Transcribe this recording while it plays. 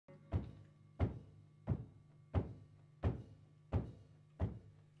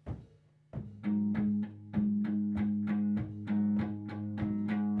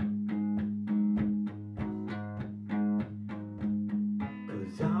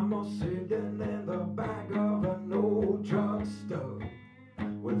I'm sitting in the back of an old truck stop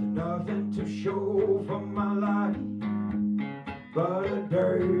with nothing to show for my life but a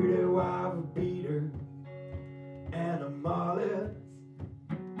dirty wife beater and a mullet.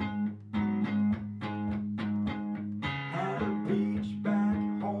 Had a beach back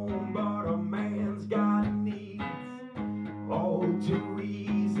home, but a man's got needs all too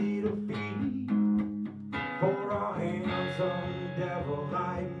easy to feed for a handsome devil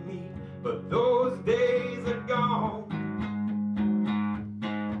like me. But those days are gone.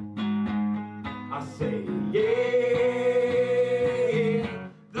 I say yeah,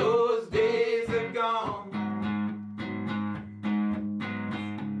 those days are gone.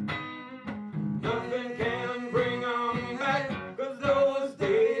 Nothing can bring them back, 'cause those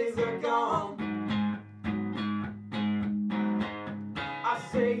days are gone. I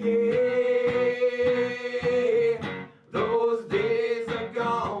say yeah, those days are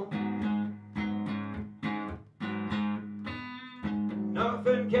gone.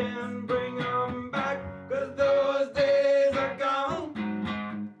 Nothing can bring them back, 'cause those days are gone.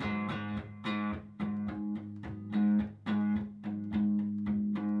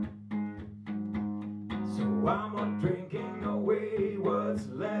 So I'm drinking away what's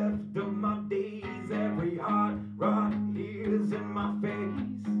left of my days. Every hot rock is in my face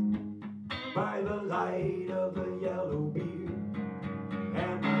by the light of the yellow beer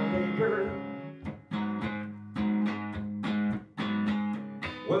and my liquor.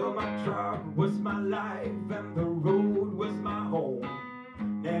 Well, my truck was my life and the road was my home.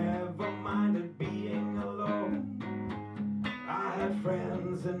 Never minded being alone. I had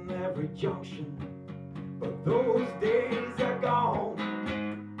friends in every junction, but those days are gone.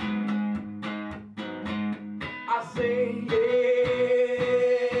 I say yeah,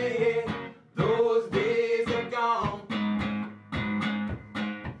 those days are gone.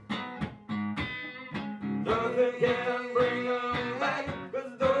 Nothing can bring them back,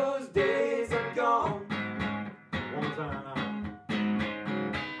 'cause those days are gone. One time now.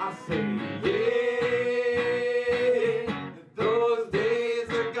 I say yeah, those days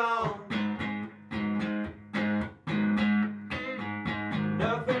are gone.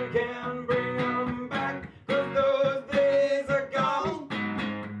 Nothing can bring them back, 'cause those days are gone.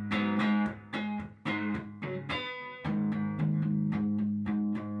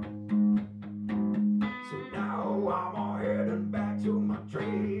 So now I'm all heading back to my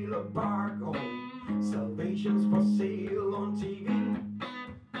trailer park home. Salvation's for sale on TV,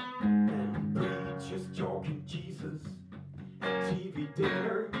 and preachers talking Jesus at TV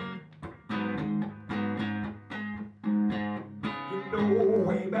dinner. You know,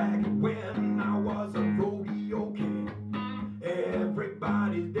 way back when I was a rodeo king,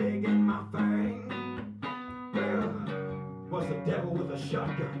 everybody's digging my thing. Well, was the devil with a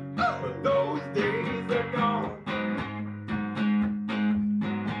shotgun, but those days are gone.